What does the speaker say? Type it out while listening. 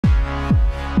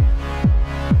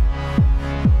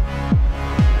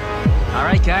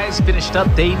guys, finished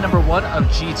up day number 1 of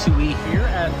G2E here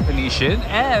at Venetian,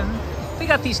 and they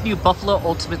got these new Buffalo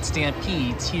Ultimate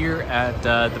Stampedes here at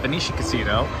the Venetian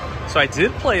Casino. So I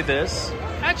did play this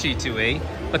at G2E,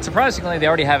 but surprisingly they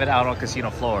already have it out on casino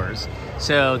floors.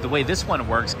 So the way this one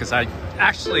works, because I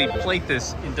actually played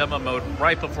this in demo mode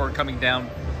right before coming down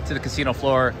to the casino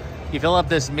floor, you fill up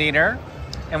this meter,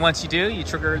 and once you do, you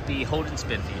trigger the hold and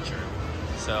spin feature.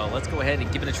 So let's go ahead and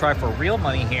give it a try for real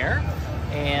money here.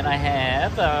 And I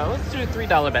have, let's do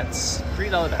 $3 bets.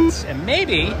 $3 bets. And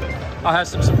maybe I'll have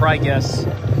some surprise guests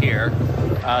here,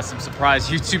 some surprise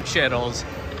YouTube channels,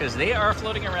 because they are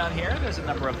floating around here. There's a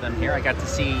number of them here. I got to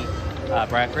see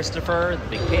Brad Christopher,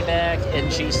 The Big Payback,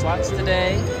 NG Slots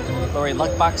today. Lori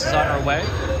Luckbox is on her way.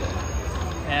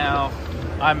 Now,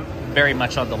 I'm very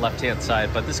much on the left-hand side,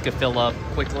 but this could fill up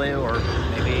quickly, or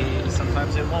maybe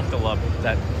sometimes it won't fill up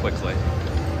that quickly.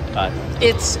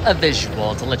 It's a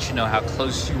visual to let you know how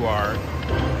close you are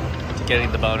to getting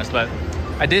the bonus, but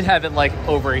I did have it like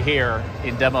over here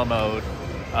in demo mode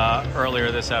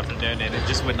earlier this afternoon, and it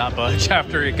just would not budge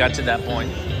after it got to that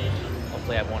point.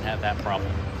 Hopefully I won't have that problem.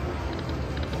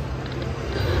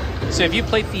 So if you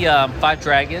played the 5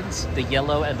 Dragons, the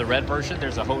yellow and the red version,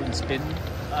 there's a hold and spin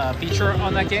feature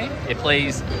on that game. It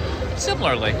plays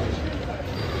similarly.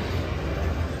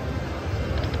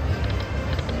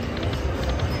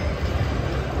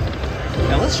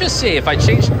 Now let's just see, if I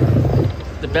change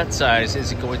the bet size,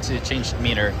 is it going to change the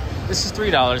meter? This is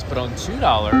 $3, but on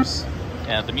 $2,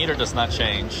 yeah, the meter does not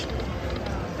change.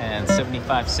 And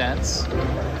 75 cents.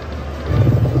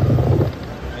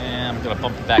 And I'm gonna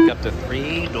bump it back up to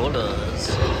 $3.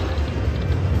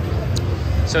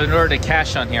 So in order to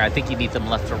cash on here, I think you need them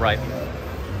left to right.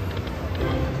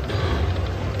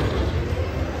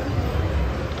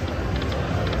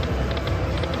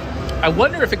 I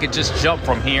wonder if it could just jump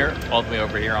from here all the way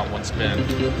over here on one spin.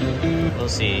 We'll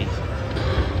see.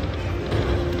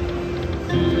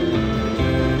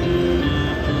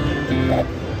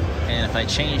 And if I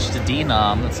change to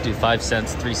denom, let's do 5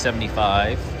 cents,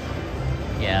 3.75.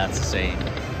 Yeah, it's the same.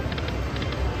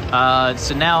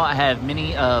 So now I have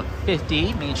mini of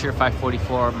 50, major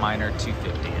 544, minor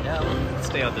 250. Now let's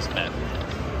stay on this bet.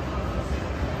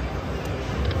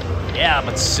 Yeah,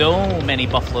 but so many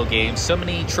Buffalo games, so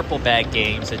many triple bag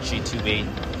games at G2E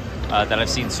that I've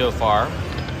seen so far.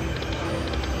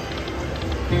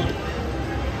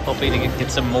 Hoping to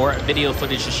get some more video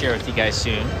footage to share with you guys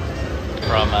soon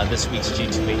from this week's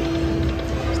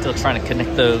G2E. Still trying to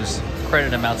connect those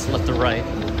credit amounts left to right.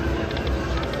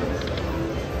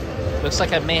 Looks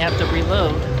like I may have to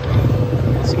reload.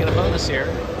 Let's get a bonus here.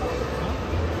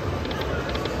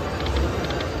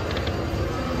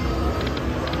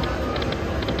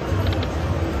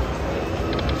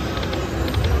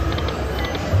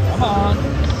 Come on.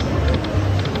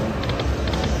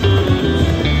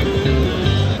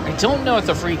 I don't know if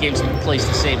the free games plays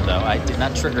the same though. I did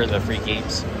not trigger the free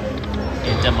games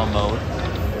in demo mode.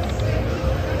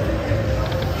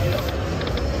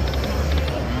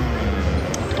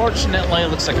 Unfortunately, it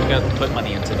looks like I'm going to put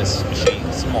money into this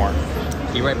machine some more.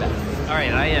 Be right back. All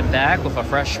right, I am back with a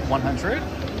fresh 100.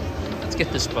 Let's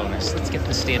get this bonus. Let's get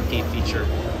the Stampede feature.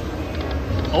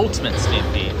 Ultimate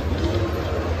Stampede.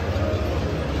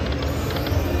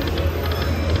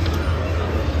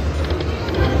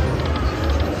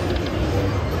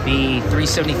 The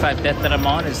 3.75 bet that I'm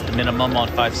on is the minimum on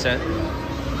 5 cents.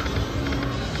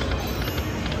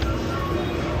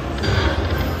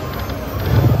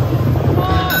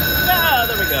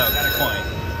 Got a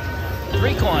coin.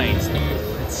 3 coins.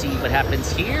 Let's see what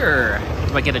happens here.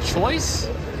 Do I get a choice?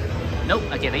 Nope,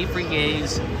 I get 8 free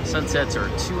games. Sunsets are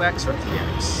 2x or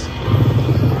 3x.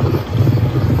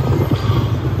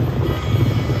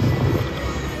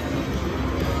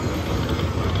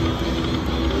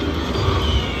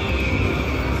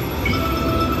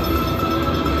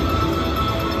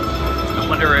 I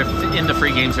wonder if in the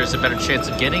free games there's a better chance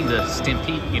of getting the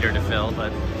Stampede meter to fill,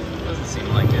 but it doesn't seem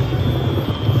like it.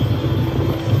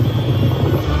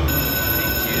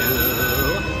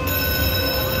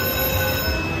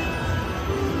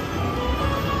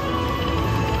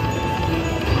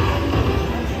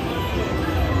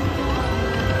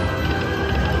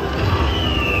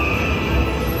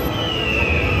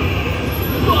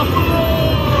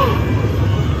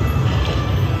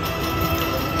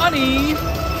 Money!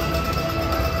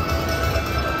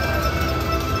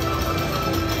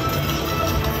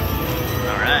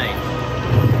 Alright.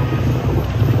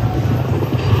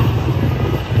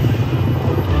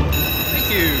 Thank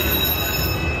you!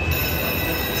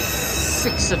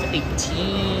 6 of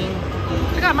 18.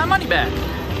 I got my money back.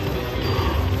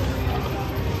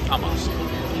 Almost.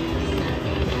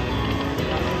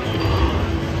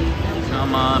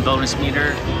 Come on, bonus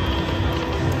meter.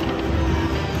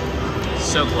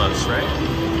 So close, right?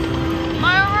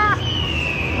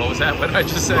 What was that? What did I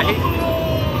just say?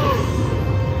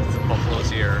 The buffalo's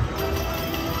here.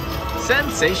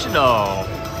 Sensational!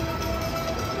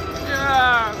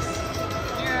 Yes!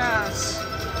 Yes!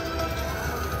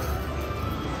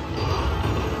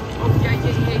 Oh,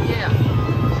 yeah.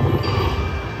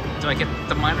 Do I get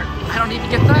the minor? I don't even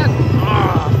get that?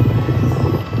 Oh.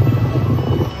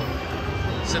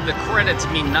 So the credits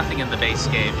mean nothing in the base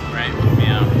game, right?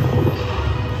 Yeah.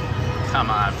 Come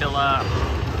on, fill up.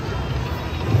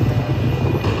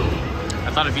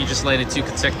 I thought if you just landed 2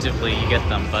 consecutively, you get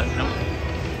them, but nope.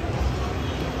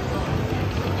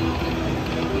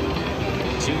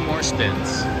 2 more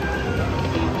spins.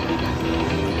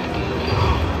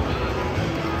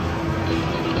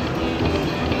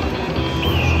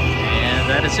 And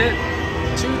that is it.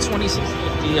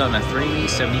 226.50 on a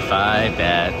 375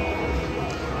 bet.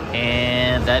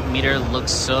 And that meter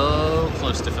looks so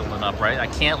close to filling up, right? I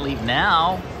can't leave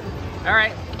now. All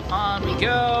right, on we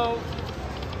go.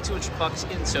 $200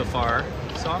 in so far,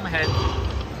 so I'm ahead.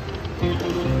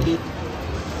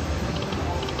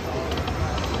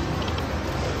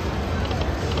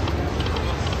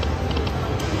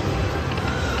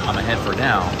 I'm ahead for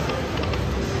now.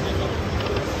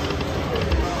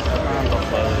 Come on,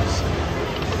 buffaloes.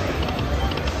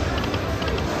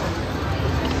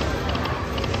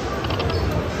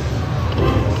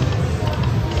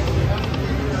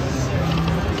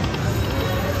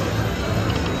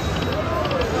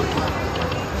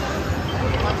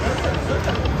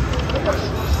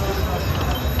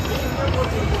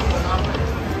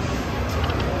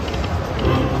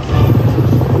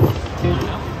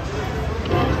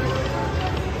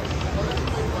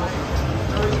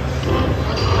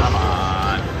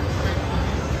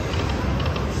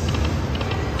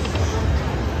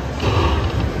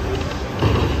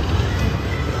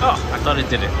 I thought it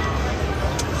did it.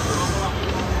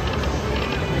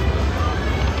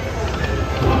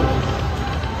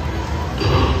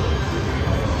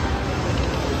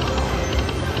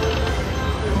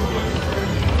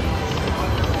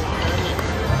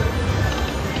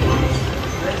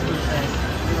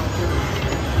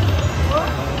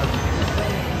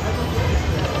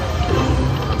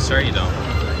 I'm sorry you don't.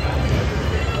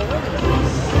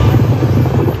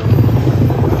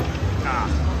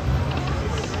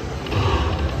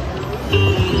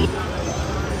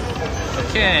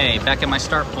 Okay, back at my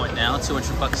start point now.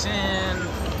 $200 in.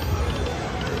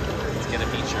 Let's get a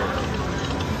feature.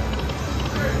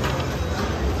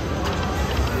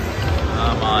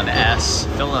 Come on, S.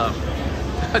 Fill up.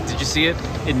 Did you see it?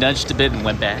 It nudged a bit and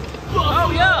went back.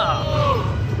 Oh, yeah!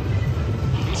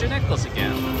 Feature necklace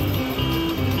again.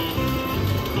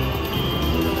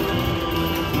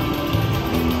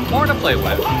 More to play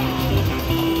with.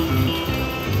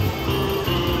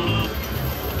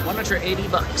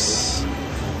 $180.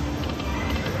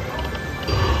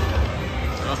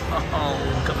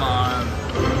 Oh, come on.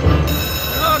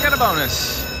 Oh, got a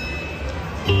bonus.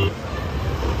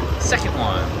 Second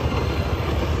one.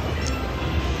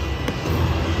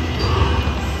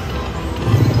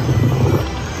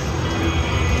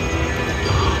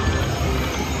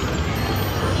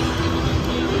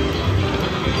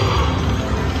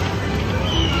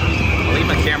 I'll leave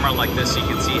my camera like this so you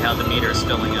can see how the meter is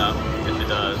filling up, if it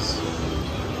does.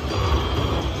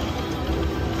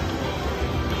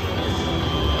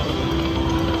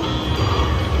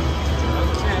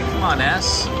 Come on,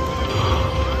 S.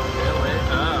 Fill it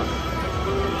up.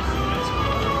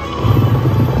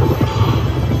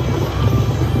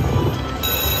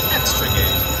 Extra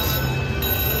games.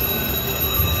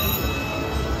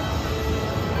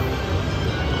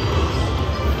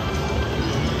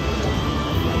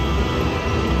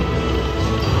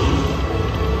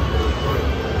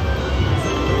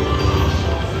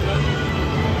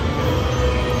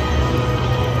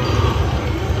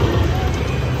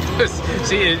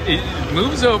 See, it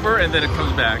moves over and then it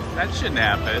comes back. That shouldn't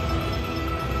happen.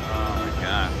 Oh my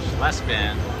gosh. Last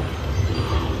spin.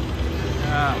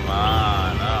 Come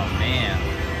on. Oh man.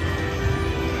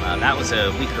 That was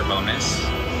a weaker bonus.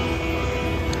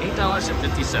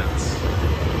 $8.50.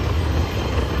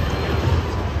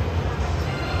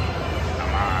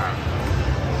 Come on.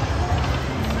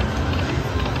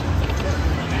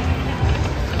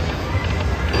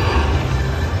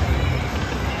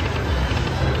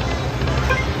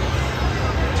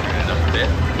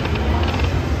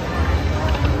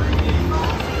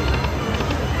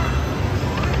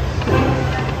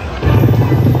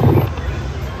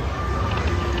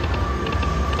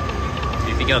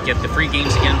 I'll get the free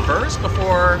games again first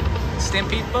before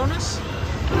Stampede bonus.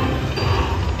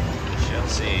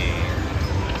 Let's see.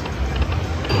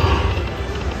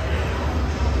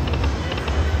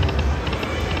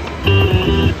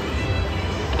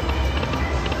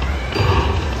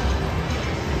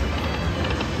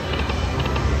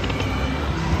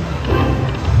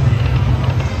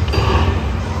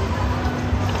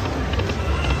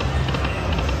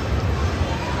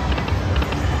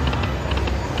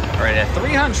 Alright, at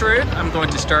 300, I'm going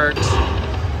to start.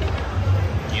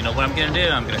 You know what I'm going to do?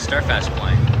 I'm going to start fast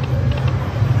playing.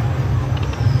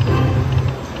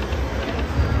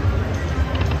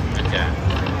 Okay.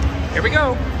 Here we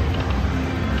go.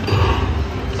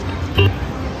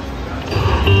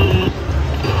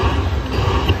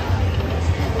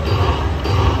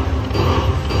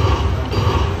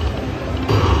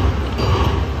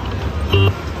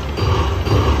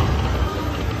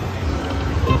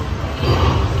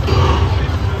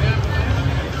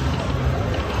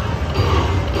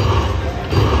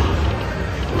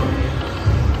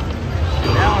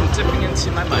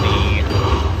 My money.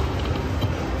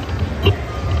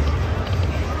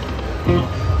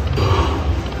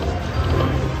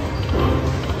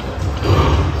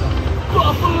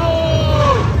 Buffalo!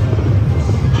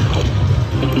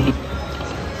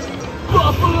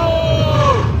 Buffalo!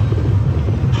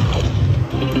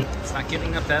 It's not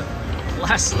giving up that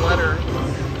last letter.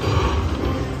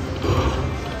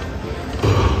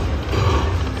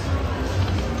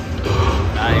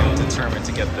 I am determined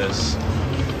to get this.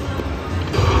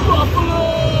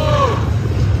 Buffalo!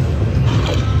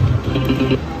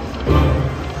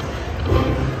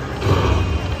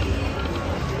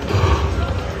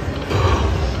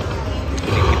 I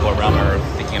think people around are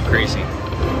thinking I'm crazy.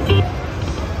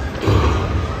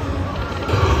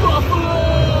 Buffalo!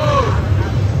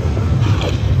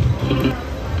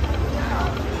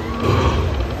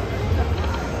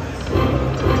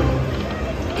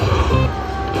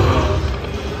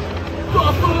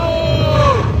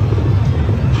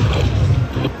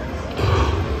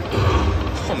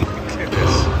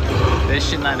 This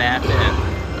should not happen,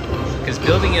 because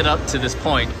building it up to this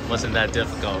point wasn't that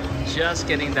difficult. Just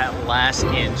getting that last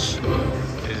inch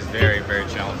is very, very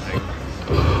challenging.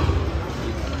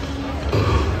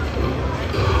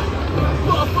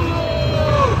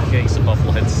 Buffalo! Getting some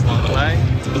buffalo heads along the way.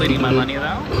 Depleting my money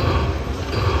though.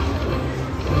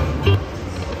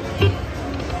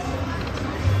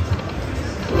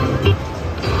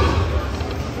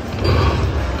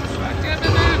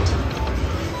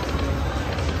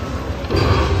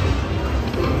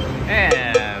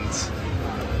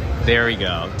 There we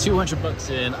go. 200 bucks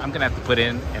in. I'm gonna have to put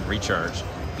in and recharge.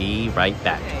 Be right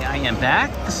back. Okay, I am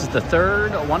back. This is the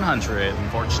third 100,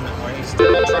 unfortunately.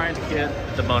 Still trying to get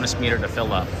the bonus meter to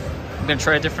fill up. I'm gonna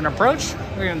try a different approach.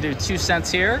 We're gonna do 2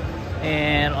 cents here.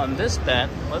 And on this bet,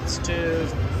 let's do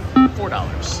 $4.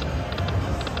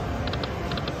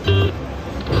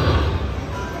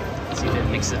 Let's see if it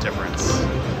makes a difference.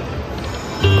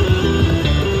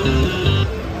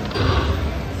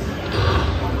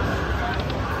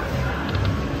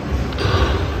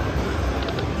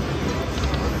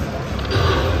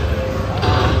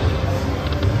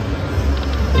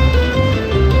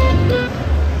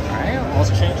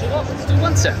 Let's do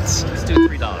 1 cent. Let's do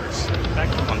 $3. Back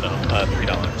to $1,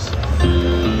 $3.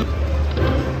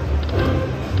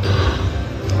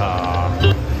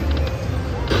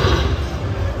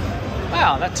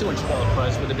 Wow, that $200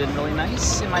 prize would have been really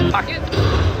nice in my pocket.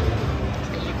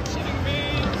 Are you kidding me?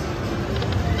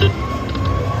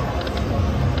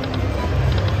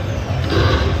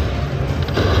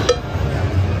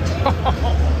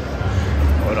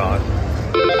 Hold on.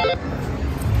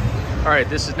 All right,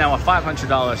 this is now a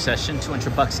 $500 session,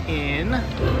 200 bucks in.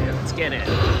 Yeah, let's get it.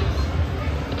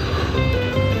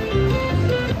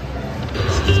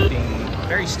 This is being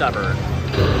very stubborn.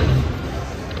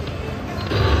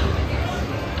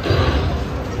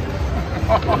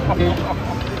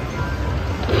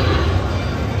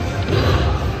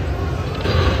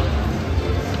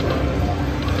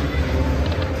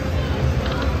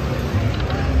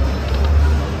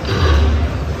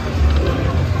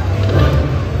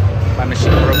 My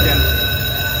machine broken.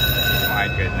 My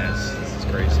goodness, this is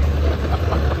crazy.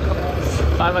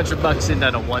 500 bucks in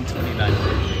at a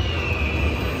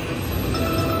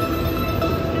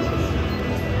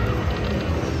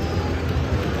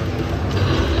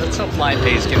 129.50. Let's hope Flying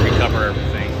Pays can recover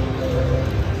everything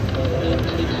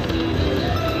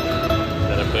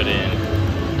that I put in.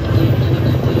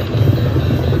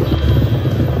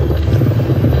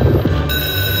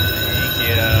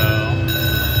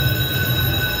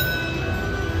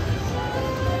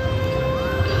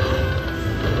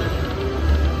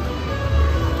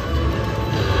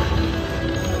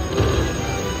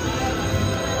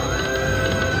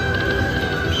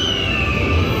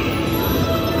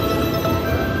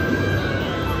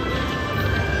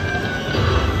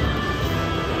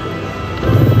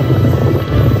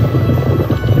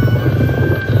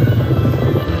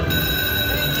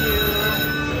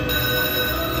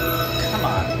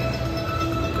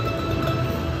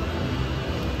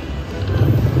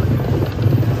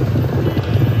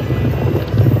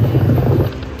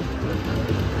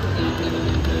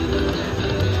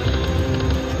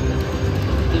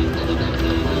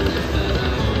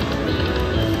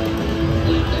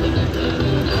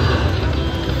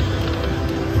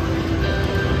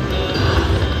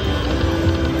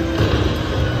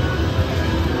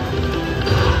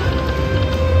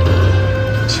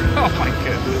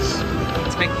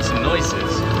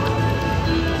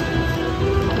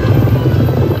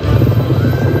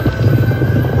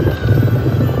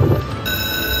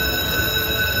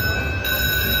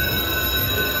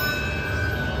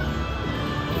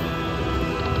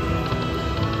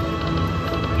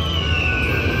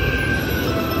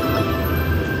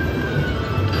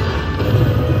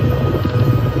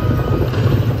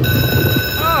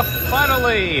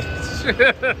 Finally!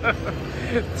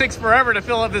 It takes forever to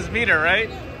fill up this meter, right?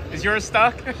 Is yours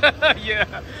stuck?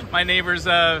 Yeah, my neighbor's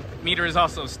meter is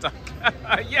also stuck.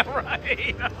 Yeah,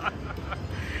 right.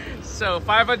 So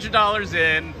 $500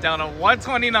 in, down to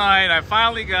 $129. I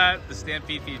finally got the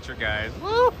Stampede feature, guys.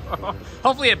 Woo!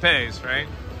 Hopefully it pays, right?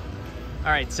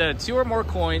 All right, so 2 or more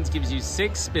coins gives you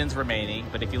 6 spins remaining,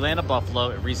 but if you land a buffalo,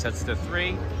 it resets to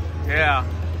 3. Yeah.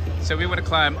 So we want to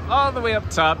climb all the way up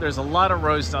top. There's a lot of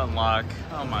rows to unlock.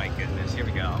 Oh my goodness, here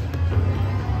we go.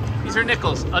 These are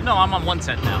nickels. Oh no, I'm on 1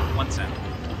 cent now. 1 cent.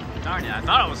 Darn it, I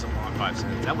thought I was on 5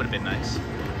 cents. That would have been nice.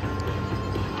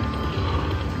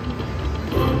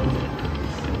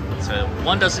 So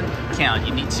 1 doesn't count,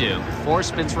 you need 2. 4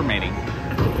 spins remaining.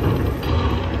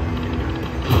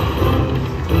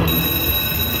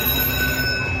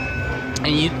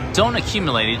 And you don't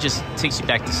accumulate, it just takes you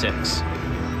back to 6.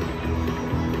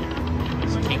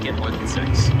 So you can't get more than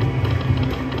 6.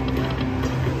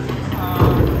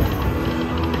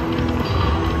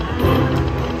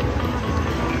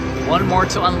 One more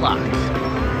to unlock.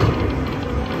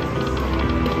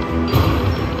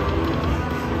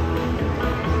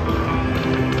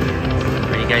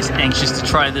 Are you guys anxious to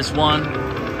try this one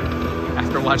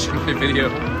after watching my video?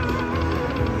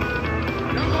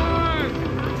 Come on!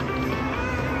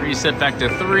 Reset back to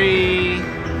 3.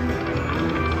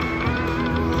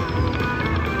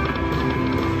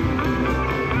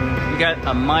 You got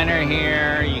a minor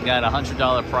here. You got a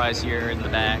 $100 prize here in the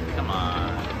back. Come on.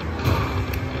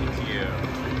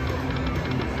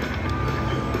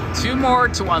 2 more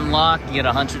to unlock, you get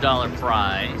a $100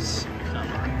 prize. Come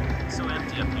on. It's so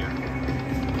empty up here.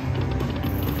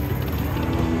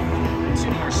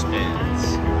 2 more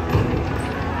spins.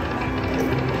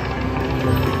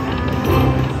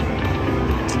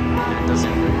 That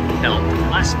doesn't help.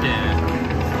 Last spin.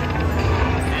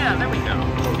 Yeah, there we go.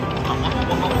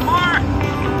 One more.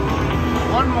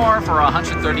 One more for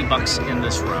 $130 in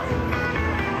this row.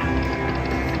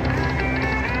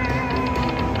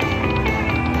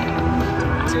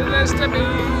 To me.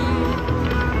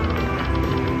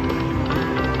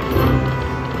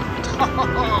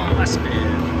 Oh, last spin.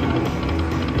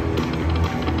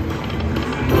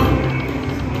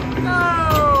 No.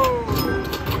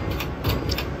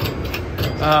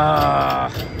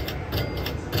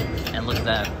 And look at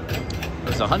that.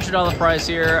 There's a $100 prize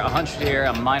here, a 100 here,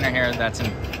 a minor here. That's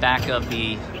in back of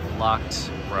the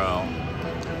locked row.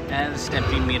 And the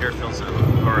Stampede meter fills up,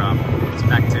 or it's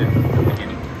back to the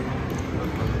beginning.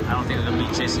 I don't think they're going to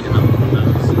be chasing enough of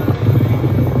those.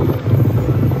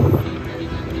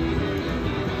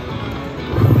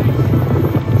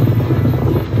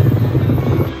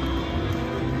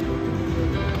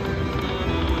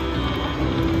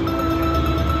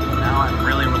 Now I'm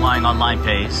really relying on line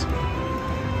pays.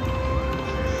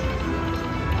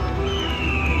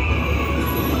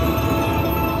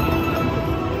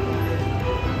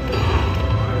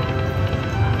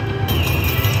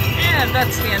 And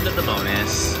that's the end of the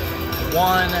bonus.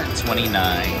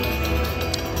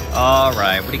 129. All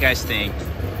right, what do you guys think?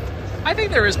 I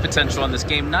think there is potential in this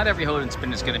game. Not every hold and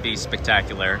spin is going to be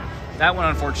spectacular. That one,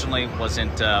 unfortunately,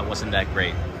 wasn't that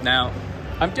great. Now,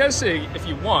 I'm guessing if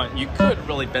you want, you could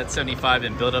really bet 75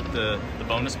 and build up the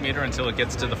bonus meter until it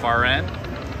gets to the far end.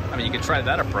 I mean, you could try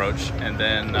that approach and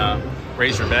then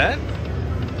raise your bet.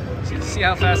 See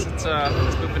how fast it's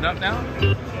moving up now?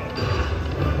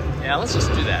 Yeah, let's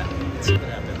just do that. Let's see what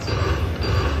happens.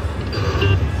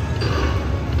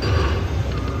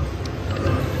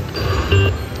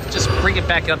 Just bring it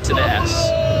back up to the S,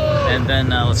 and then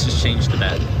let's just change the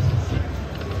bet.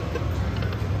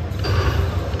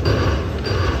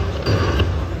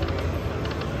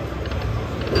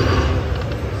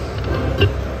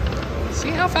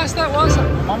 See how fast that was?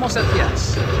 I'm almost at the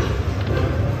S.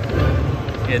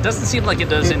 Yeah, it doesn't seem like it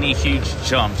does any huge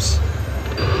jumps,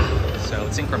 so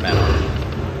it's incremental.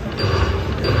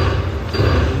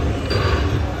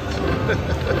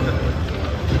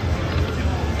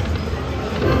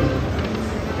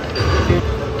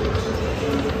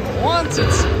 Once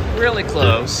it's really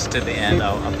close to the end,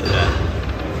 I'll up the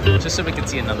bet, just so we can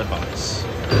see another bonus.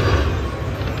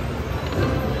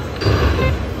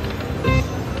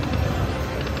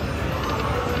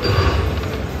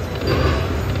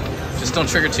 Just don't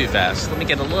trigger too fast. Let me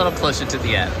get a little closer to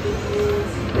the end.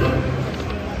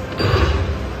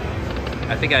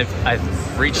 I think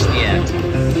I've reached the end.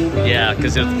 Yeah,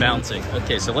 because it's bouncing.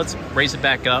 Okay, so let's raise it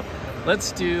back up.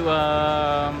 Let's do,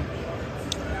 let's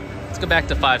go back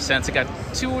to 5 cents. I got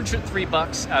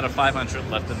 $203 out of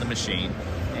 500 left in the machine.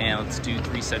 And let's do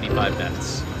 375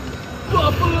 bets.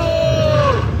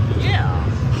 Buffalo! Yeah!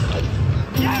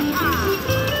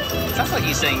 Sounds like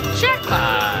he's saying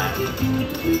jackpot.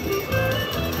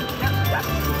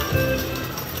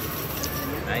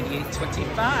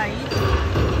 98.25.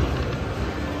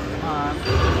 Come on.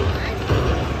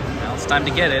 Well, it's time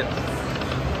to get it.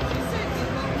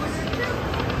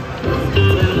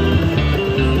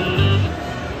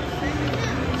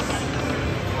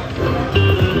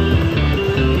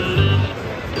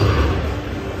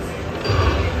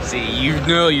 See, you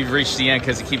know you've reached the end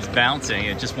because it keeps bouncing.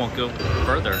 It just won't go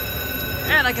further.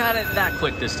 And I got it that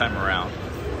quick this time around.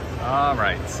 All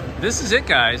right, this is it,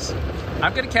 guys.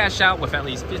 I'm gonna cash out with at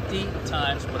least 50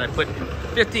 times what I put in,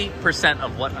 50%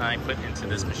 of what I put into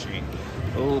this machine.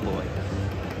 Oh boy.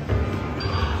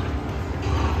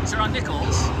 These are on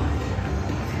nickels.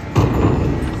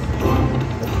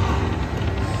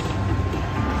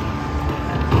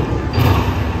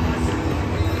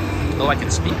 Oh, I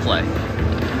can speed play.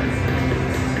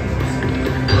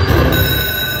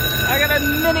 I got a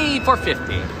mini for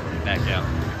 50. Back out.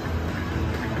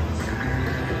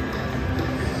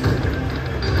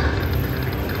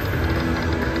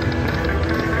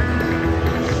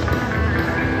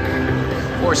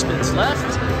 Four spins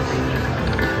left.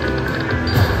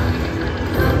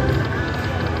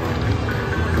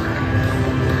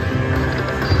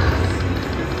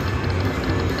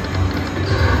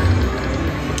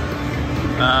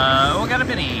 We got a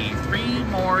mini. 3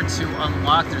 more to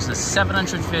unlock. There's a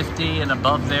 750, and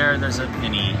above there, there's a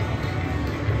mini.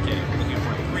 Okay, looking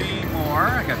for 3 more.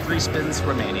 I got 3 spins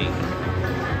remaining.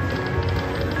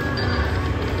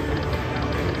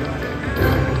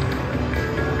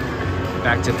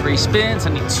 Back to 3 spins. I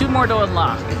need 2 more to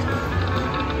unlock.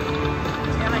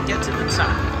 Can I get to the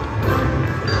top?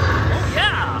 Oh,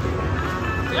 yeah!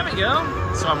 There we go.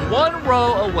 So I'm 1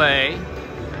 row away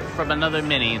from another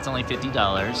mini. It's only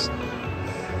 $50.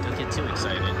 Don't get too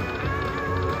excited.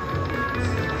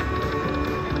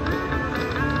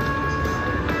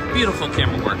 Beautiful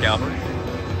camera work, Albert.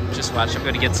 Just watch. I'm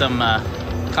going to get some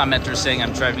commenters saying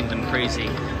I'm driving them crazy.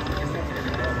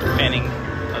 Panning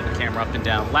of the camera up and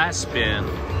down. Last spin.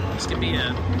 This could be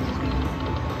it.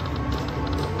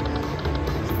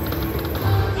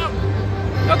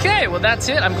 Okay, well that's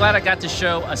it. I'm glad I got to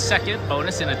show a second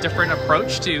bonus and a different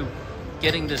approach to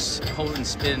getting this hold and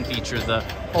spin feature, the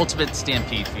Ultimate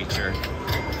Stampede feature.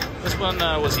 This one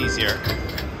was easier.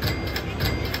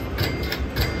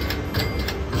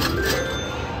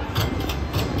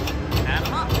 Add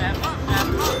them up, add them up, add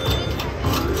them up.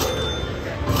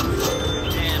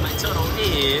 And my total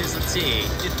is, let's see,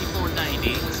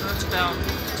 $54.90. So that's about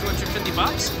 250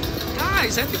 bucks.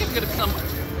 Guys, I think I'm gonna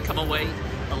come away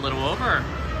a little over.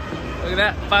 Look at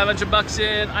that, 500 bucks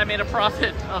in. I made a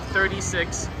profit of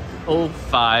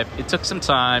 $36.05. It took some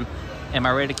time. Am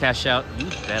I ready to cash out? You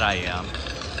bet I am.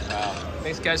 Wow.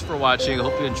 Thanks guys for watching. I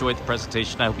hope you enjoyed the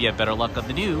presentation. I hope you have better luck on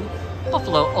the new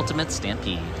Buffalo Ultimate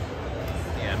Stampede.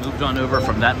 Yeah, I moved on over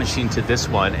from that machine to this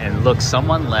one, and look,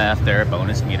 someone left their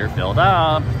bonus meter filled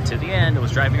up to the end. It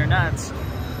was driving her nuts.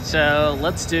 So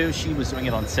let's do, she was doing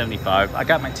it on 75. I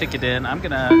got my ticket in. I'm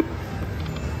gonna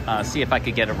see if I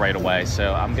could get it right away.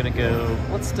 So I'm gonna go,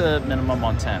 what's the minimum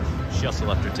on 10? She also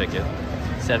left her ticket.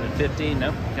 750,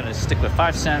 nope. I'm gonna stick with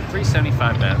 5 cent,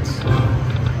 375 bets.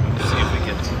 See if we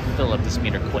can fill up this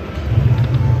meter quick.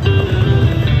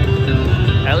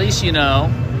 At least you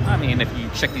know, I mean, if you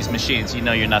check these machines, you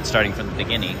know you're not starting from the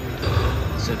beginning.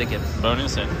 So they get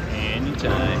bonus at any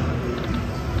time.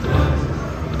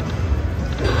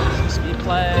 Speed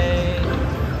play.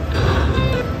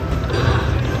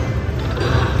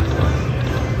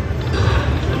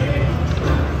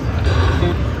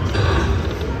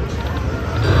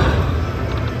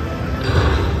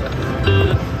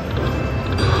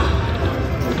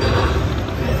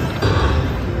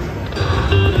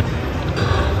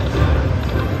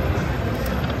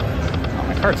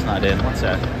 Cart's not in. What's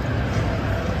that?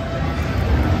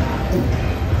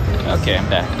 Okay, I'm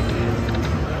back.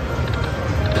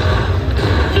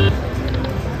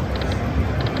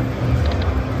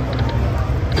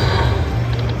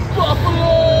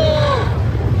 Buffalo!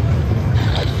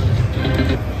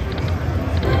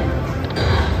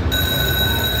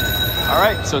 All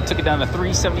right, so it took it down to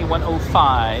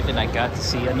 371.05, and I got to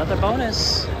see another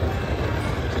bonus. I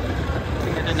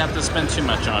think I didn't have to spend too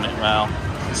much on it. Well,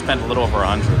 spent a little over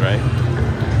 100, right?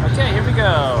 Okay, here we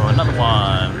go. Another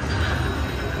one.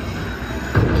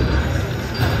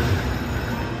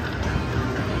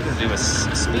 I'm gonna do a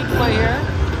speed play here.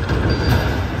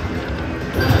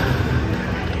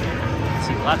 Let's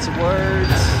see, lots of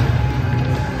words.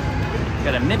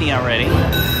 Got a mini already. 2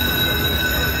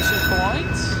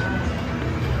 points.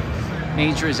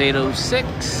 Major is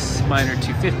 806. Minor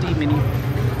 250. Mini 50.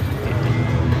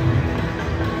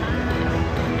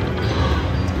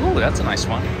 that's a nice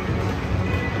one.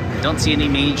 Don't see any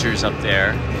majors up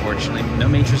there, fortunately. No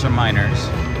majors or minors.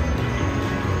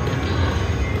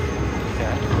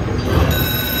 Okay.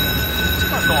 2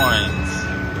 more coins.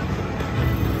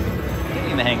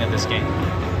 Getting the hang of this game.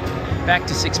 Back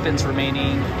to 6 spins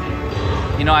remaining.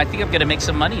 You know, I think I'm going to make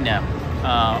some money now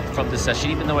from this session,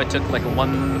 even though I took like a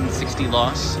 160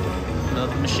 loss. The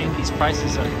machine, these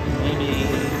prices are maybe...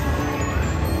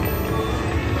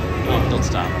 Oh, don't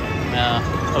stop.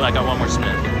 Oh, I got one more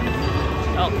spin.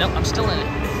 Oh, no, I'm still in it.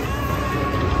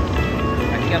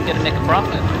 I think I'm going to make a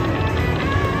profit.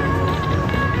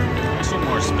 2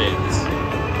 more spins.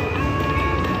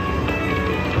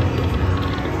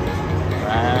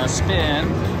 Last spin.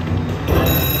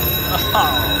 Oh,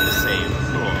 save.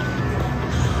 Cool.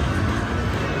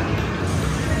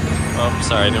 Oh,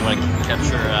 sorry, I didn't want to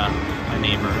capture my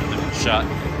neighbor in the shot.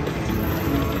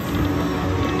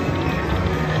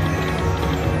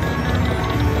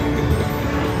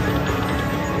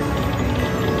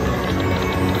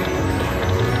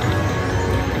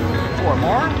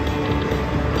 More.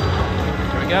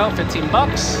 Here we go, 15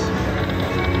 bucks.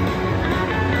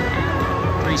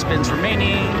 3 spins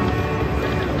remaining.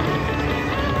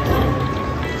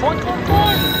 Coin, coin,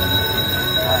 coin.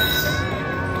 Nice.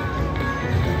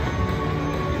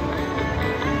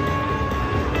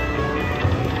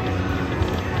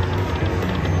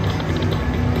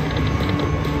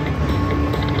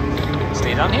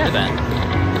 Stay down here then.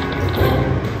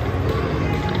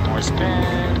 More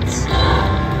spins.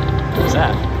 What was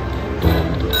that?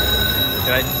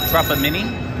 Did I drop a mini?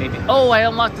 Maybe. Oh, I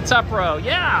unlocked the top row.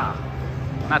 Yeah!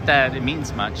 Not that it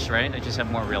means much, right? I just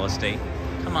have more real estate.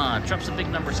 Come on, drop some big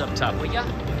numbers up top, will ya?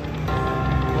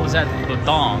 What was that? The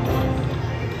dong.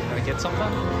 Did I get something?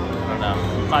 I don't know.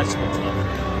 5 spins left.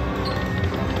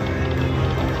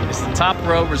 Is the top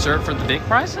row reserved for the big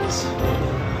prizes?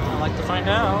 I'd like to find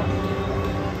out.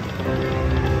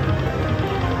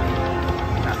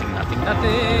 Nothing, nothing,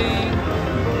 nothing.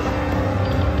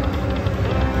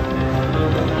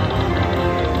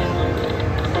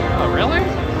 Oh, really?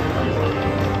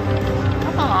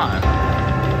 Come on. I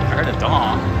heard a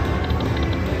dong.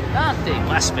 Nothing.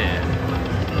 Last spin.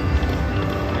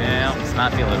 Yeah, it's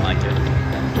not feeling like it.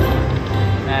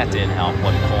 That didn't help.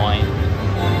 1 coin.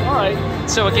 Alright.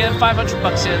 So again, 500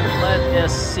 bucks in. Let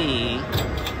us see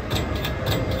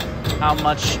how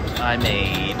much I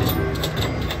made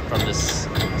from this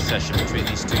session between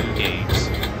these 2 games.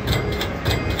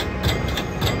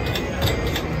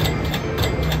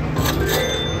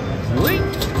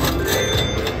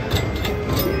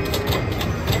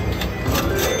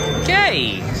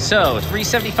 Okay, so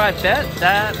 375 bet.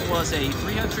 That was a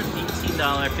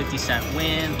 $318.50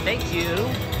 win. Thank you.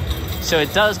 So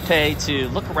it does pay to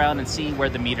look around and see where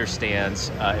the meter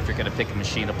stands if you're going to pick a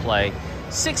machine to play.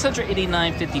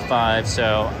 $689.55.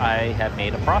 So I have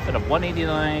made a profit of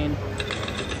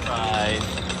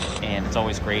 $189.55, and it's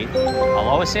always great. I'll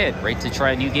always say it. Great to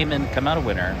try a new game and come out a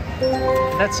winner.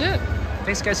 And that's it.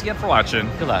 Thanks guys again for watching.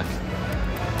 Good luck.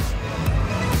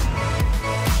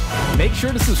 Make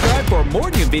sure to subscribe for more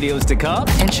new videos to come,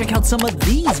 and check out some of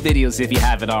these videos if you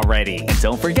haven't already. And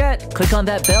don't forget, click on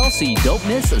that bell so you don't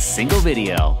miss a single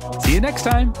video. See you next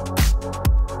time.